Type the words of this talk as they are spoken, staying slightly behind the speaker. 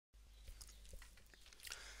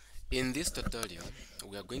In this tutorial,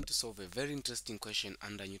 we are going to solve a very interesting question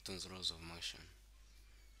under Newton's laws of motion.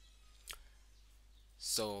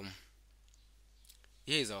 So,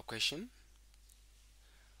 here is our question.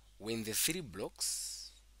 When the three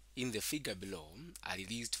blocks in the figure below are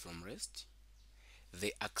released from rest,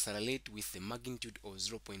 they accelerate with the magnitude of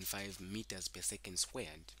 0.5 meters per second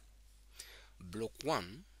squared. Block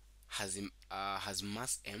 1 has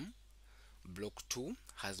mass m, block 2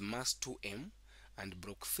 has mass 2m, and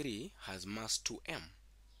block 3 has mass 2m.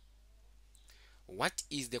 What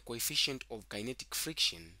is the coefficient of kinetic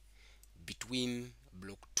friction between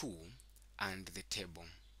block 2 and the table?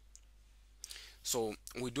 So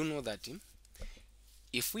we do know that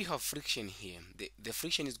if we have friction here, the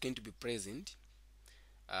friction is going to be present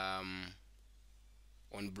on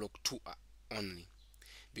block 2 only,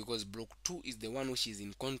 because block 2 is the one which is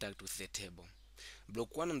in contact with the table.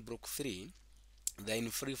 Block 1 and block 3, they are in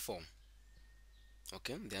free fall.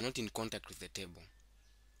 Okay, they are not in contact with the table.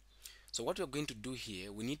 So what we're going to do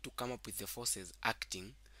here, we need to come up with the forces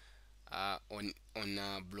acting on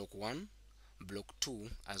block 1, block 2,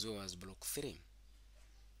 as well as block 3.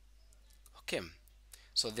 Okay,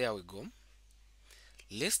 so there we go.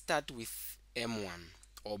 Let's start with M1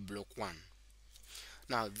 or block 1.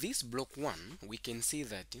 Now this block 1, we can see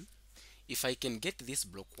that if I can get this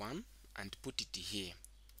block 1 and put it here.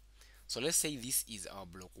 So let's say this is our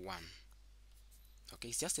block 1. Okay,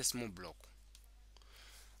 it's just a small block.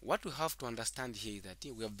 What we have to understand here is that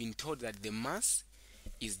we have been told that the mass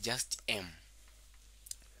is just m,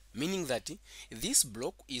 meaning that this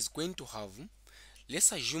block is going to have,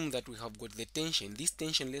 let's assume that we have got the tension. This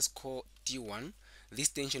tension let's call T1, this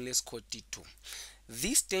tension let's call T2.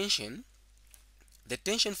 This tension, the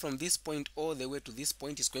tension from this point all the way to this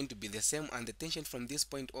point is going to be the same, and the tension from this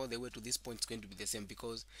point all the way to this point is going to be the same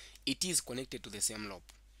because it is connected to the same loop.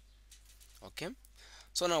 Okay,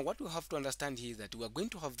 so now what we have to understand here is that we are going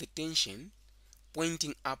to have the tension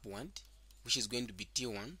pointing upward, which is going to be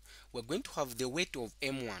T1. We're going to have the weight of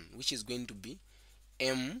M1, which is going to be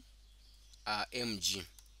mg.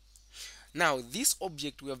 Now this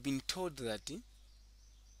object, we have been told that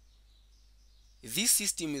this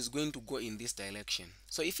system is going to go in this direction.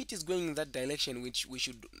 So if it is going in that direction, which we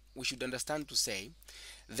should understand to say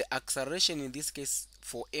the acceleration in this case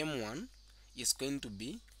for M1 is going to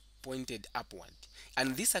be pointed upward,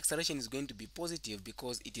 and this acceleration is going to be positive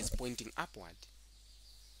because it is pointing upward.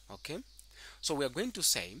 Okay, so we are going to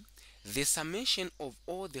say the summation of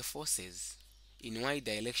all the forces in y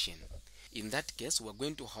direction. In that case, we are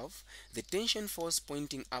going to have the tension force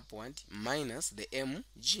pointing upward minus the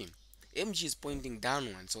mg. Mg is pointing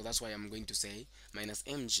downward, so that's why I'm going to say minus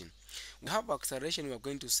mg. We have acceleration, we are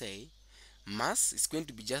going to say mass is going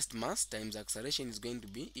to be just mass times acceleration is going to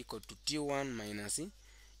be equal to T1 minus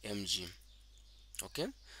mg. Okay,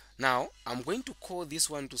 now I'm going to call this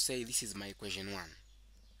one to say this is my equation 1.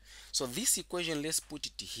 So this equation, let's put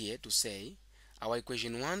it here to say our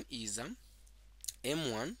equation 1 is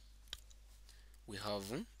m1, we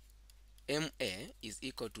have ma is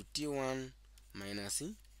equal to T1 minus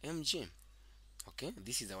mg. Okay,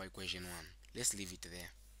 this is our equation 1. Let's leave it there.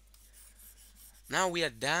 Now we are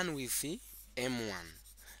done with the m1.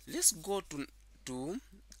 Let's go to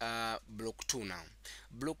block 2 now.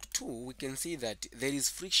 Block 2, we can see that there is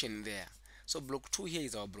friction there. So block 2 here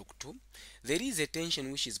is our block 2. There is a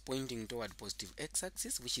tension which is pointing toward positive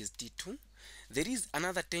x-axis, which is T2. There is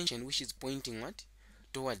another tension which is pointing what?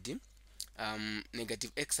 Toward the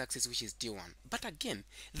negative x-axis, which is T1. But again,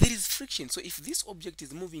 there is friction. So if this object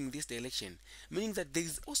is moving in this direction, meaning that there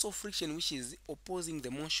is also friction which is opposing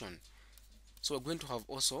the motion. So we're going to have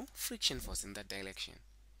also friction force in that direction.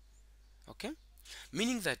 Okay?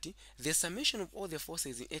 Meaning that the summation of all the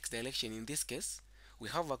forces in x direction, in this case, we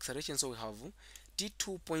have acceleration, so we have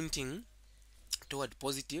T2 pointing toward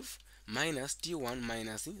positive minus T1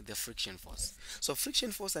 minus the friction force. So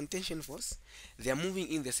friction force and tension force, they are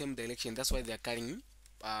moving in the same direction. That's why they are carrying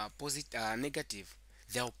negative.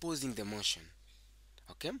 They are opposing the motion.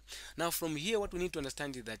 Okay. Now from here, what we need to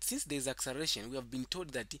understand is that since there is acceleration, we have been told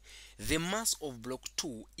that the mass of block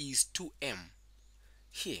 2 is 2m.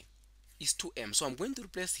 Here is 2m. So I'm going to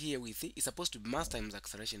replace here with it's supposed to be mass times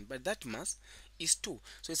acceleration, but that mass is 2.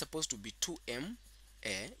 So it's supposed to be 2m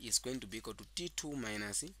is going to be equal to T2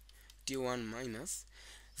 minus T1 minus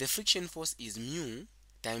the friction force is mu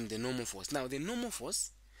times the normal force. Now the normal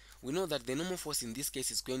force, we know that the normal force in this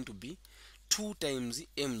case is going to be 2 times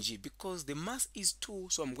mg because the mass is 2,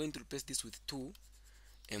 so I'm going to replace this with 2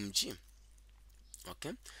 mg.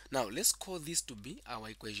 Okay, now let's call this to be our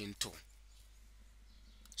equation 2.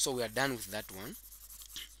 So we are done with that one.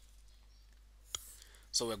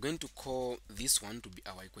 So we're going to call this one to be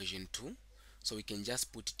our equation 2. So we can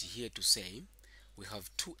just put it here to say we have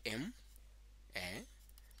 2m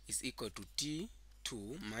is equal to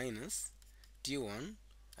t2 minus t1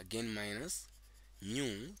 again minus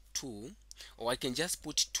mu 2, or I can just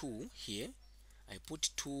put 2 here. I put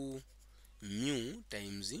 2 mu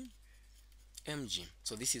times mg.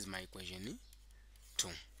 So this is my equation 2.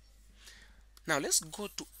 Now let's go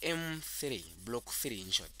to M3, block 3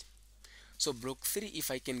 in short. So block 3,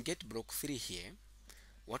 if I can get block 3 here,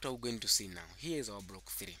 what are we going to see now? Here is our block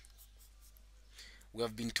 3. We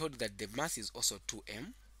have been told that the mass is also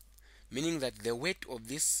 2m, meaning that the weight of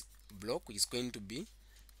this block is going to be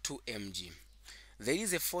 2 mg. There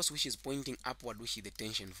is a force which is pointing upward, which is the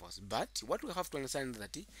tension force. But what we have to understand is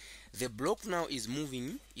that the block now is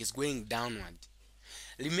moving, is going downward.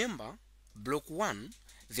 Remember, block 1,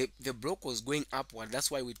 the block was going upward. That's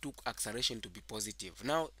why we took acceleration to be positive.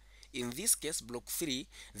 Now, in this case, block 3,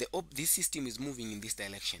 this system is moving in this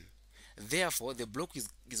direction. Therefore, the block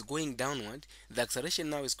is going downward. The acceleration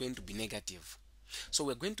now is going to be negative. So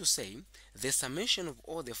we're going to say the summation of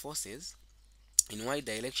all the forces in y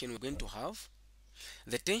direction, we're going to have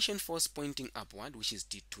the tension force pointing upward, which is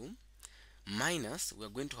T2, minus, we're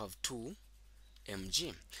going to have 2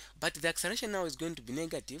 mg. But the acceleration now is going to be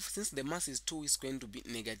negative. Since the mass is 2, it's going to be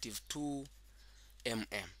negative 2 mm.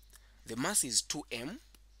 The mass is 2m.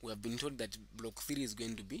 We have been told that block 3 is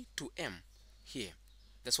going to be 2m here.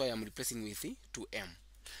 That's why I'm replacing with 2m.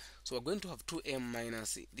 So we're going to have 2m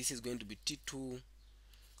minus, this is going to be T2,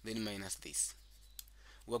 then minus this.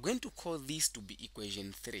 We're going to call this to be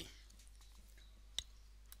equation 3.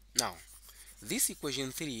 Now, this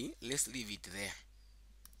equation 3, let's leave it there.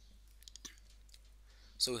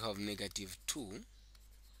 So we have negative 2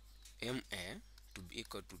 ma to be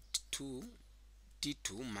equal to 2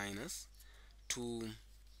 T2 minus 2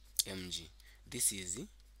 mg. This is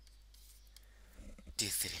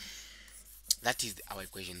T3. That is our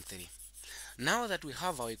equation 3. Now that we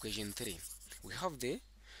have our equation 3, we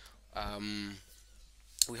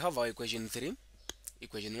have our equation 3,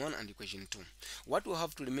 equation 1 and equation 2. What we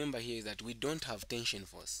have to remember here is that we don't have tension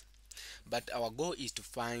force, but our goal is to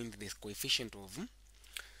find the coefficient of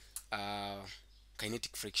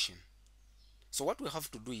kinetic friction. So what we have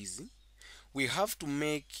to do is we have to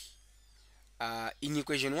make in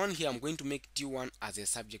equation 1 here, I'm going to make T1 as a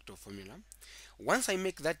subject of formula. Once I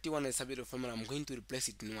make that T1 as a subject of formula, I'm going to replace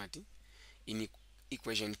it in what? In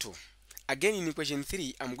equation 2. Again, in equation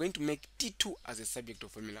 3, I'm going to make T2 as a subject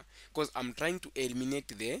of formula because I'm trying to eliminate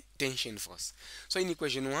the tension force. So in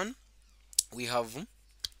equation 1, we have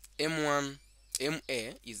M1,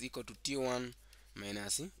 MA is equal to T1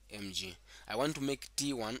 minus mg. I want to make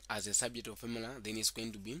T1 as a subject of formula, then it's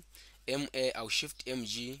going to be MA, I'll shift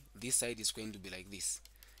mg, this side is going to be like this,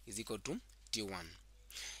 is equal to T1.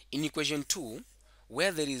 In equation 2,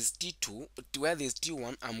 where there is T2, where there is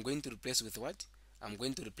T1, I'm going to replace with what? I'm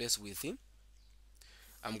going to replace with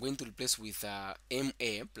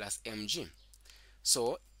MA plus mg.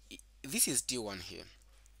 So this is T1 here.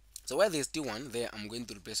 So where there is T1 there, I'm going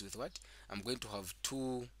to replace with what? I'm going to have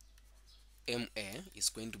 2 MA is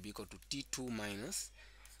going to be equal to T2 minus,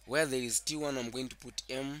 where there is T1, I'm going to put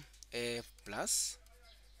MA plus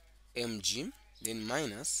mg, then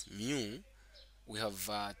minus mu, we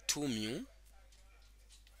have 2 mu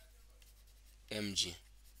mg.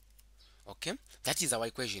 Okay, that is our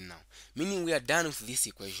equation now, meaning we are done with this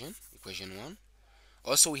equation, equation 1.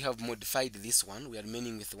 Also, we have modified this one, we are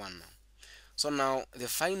remaining with 1 now. So now the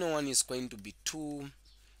final one is going to be 2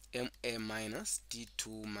 ma minus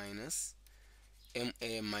T2 minus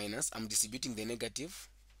ma minus, I'm distributing the negative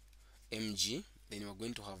mg, then we're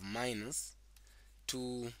going to have minus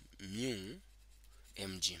 2 mu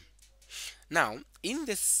mg. Now in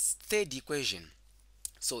this third equation,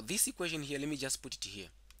 so this equation here, let me just put it here.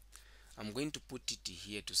 I'm going to put it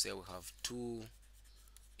here to say we have 2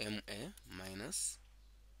 ma minus,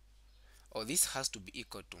 or this has to be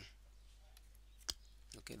equal to,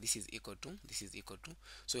 okay, this is equal to, this is equal to,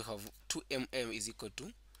 so we have 2 ma is equal to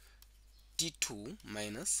T2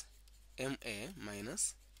 minus ma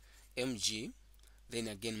minus mg, then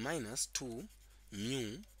again minus 2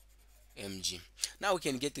 mu mg. Now we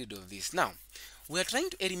can get rid of this. Now we are trying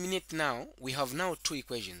to eliminate, now we have now 2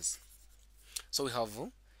 equations. So we have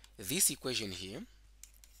this equation here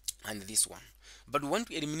and this one, but we want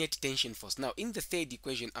to eliminate tension force. Now in the third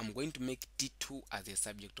equation, I'm going to make T2 as a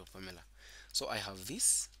subject of formula. So I have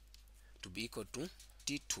this to be equal to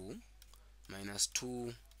T2 minus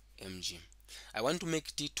 2 mg. I want to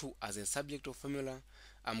make T2 as a subject of formula.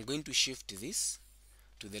 I'm going to shift this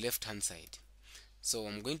to the left hand side. So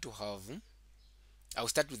I'm going to have, I'll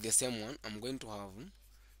start with the same one. I'm going to have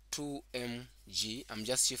 2mg. I'm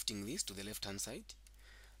just shifting this to the left hand side.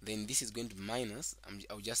 Then this is going to be minus,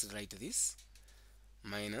 I'll just write this,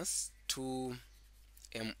 minus 2ma.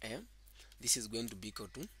 This is going to be equal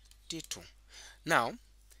to T2. Now,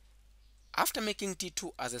 after making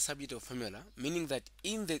T2 as a subject of formula, meaning that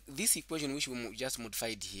in this equation which we just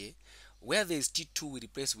modified here, where there is T2, we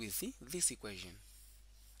replace with this equation.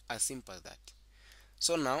 As simple as that.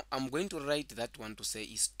 So now I'm going to write that one to say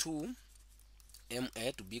is 2ma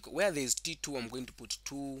to be equal, where there is T2, I'm going to put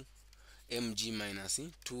 2mg minus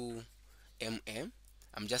 2ma.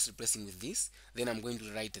 I'm just replacing with this. Then I'm going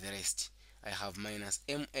to write the rest. I have minus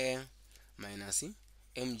ma minus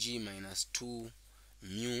mg minus 2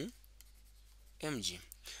 mu mg.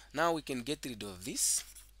 Now we can get rid of this.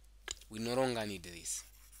 We no longer need this.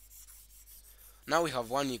 Now we have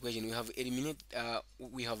one equation. We have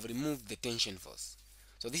we have removed the tension force.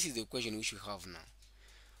 So this is the equation which we have now.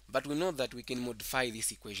 But we know that we can modify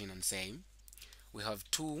this equation and say we have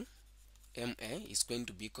 2ma is going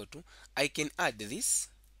to be equal to, I can add this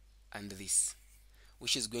and this,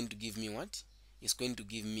 which is going to give me what? It's going to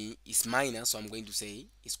give me, is minus, so I'm going to say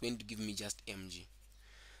it's going to give me just mg.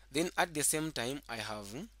 Then at the same time I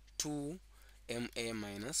have 2ma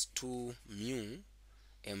minus 2 mu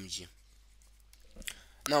mg.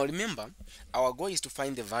 Now remember, our goal is to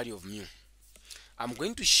find the value of mu. I'm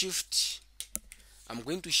going to shift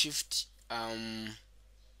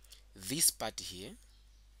this part here.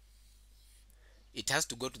 It has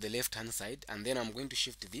to go to the left hand side, and then I'm going to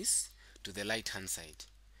shift this to the right hand side.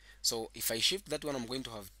 So if I shift that one, I'm going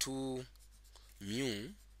to have 2 mu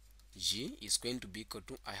g is going to be equal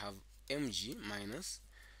to, I have mg minus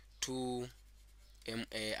 2 ma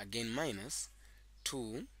again minus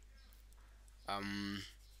 2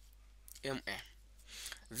 ma.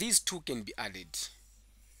 These two can be added,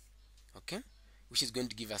 okay, which is going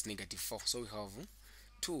to give us -4. So we have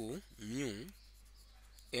 2 mu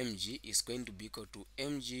mg is going to be equal to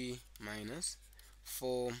mg minus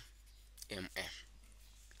 4 ma.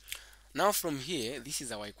 Now from here, this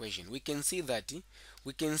is our equation. We can see that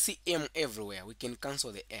we can see m everywhere. We can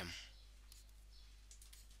cancel the m,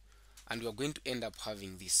 and we are going to end up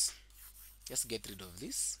having this. Just get rid of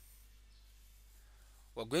this.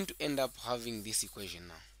 We're going to end up having this equation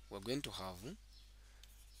now. We're going to have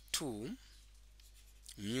 2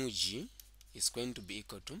 mu g is going to be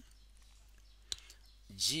equal to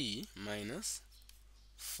g minus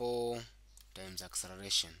 4 times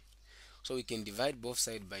acceleration. So we can divide both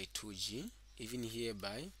sides by 2g, even here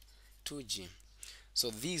by 2g.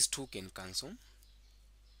 So these two can cancel.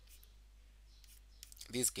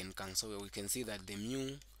 These can cancel. We can see that the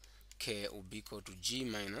mu k will be equal to g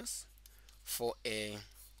minus 4a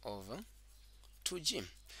over 2g.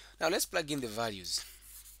 Now let's plug in the values.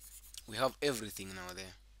 We have everything now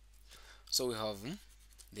there. So we have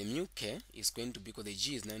the mu k is going to be equal, the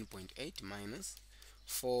g is 9.8 minus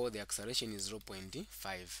 4, the acceleration is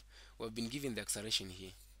 0.5. We've been given the acceleration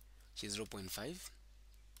here, which is 0.5.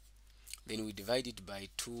 Then we divide it by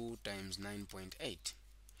 2 times 9.8.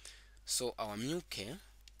 So our mu k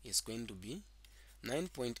is going to be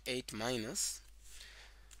 9.8 minus,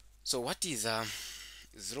 so what is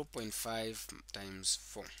 0.5 times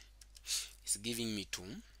 4? It's giving me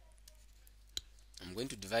 2. I'm going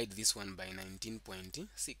to divide this one by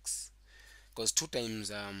 19.6, because 2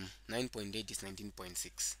 times 9.8 is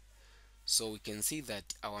 19.6. So we can see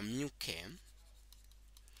that our mu k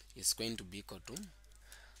is going to be equal to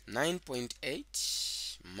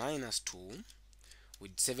 9.8 minus 2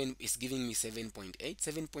 with 7 is giving me 7.8.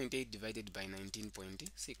 7.8 divided by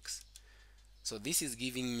 19.6. So this is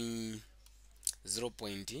giving me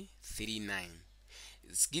 0.39.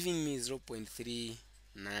 It's giving me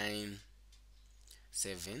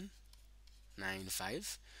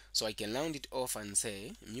 0.39795. So I can round it off and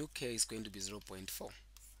say mu k is going to be 0.4.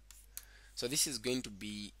 So this is going to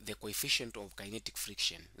be the coefficient of kinetic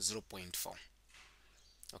friction, 0.4.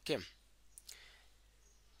 Okay.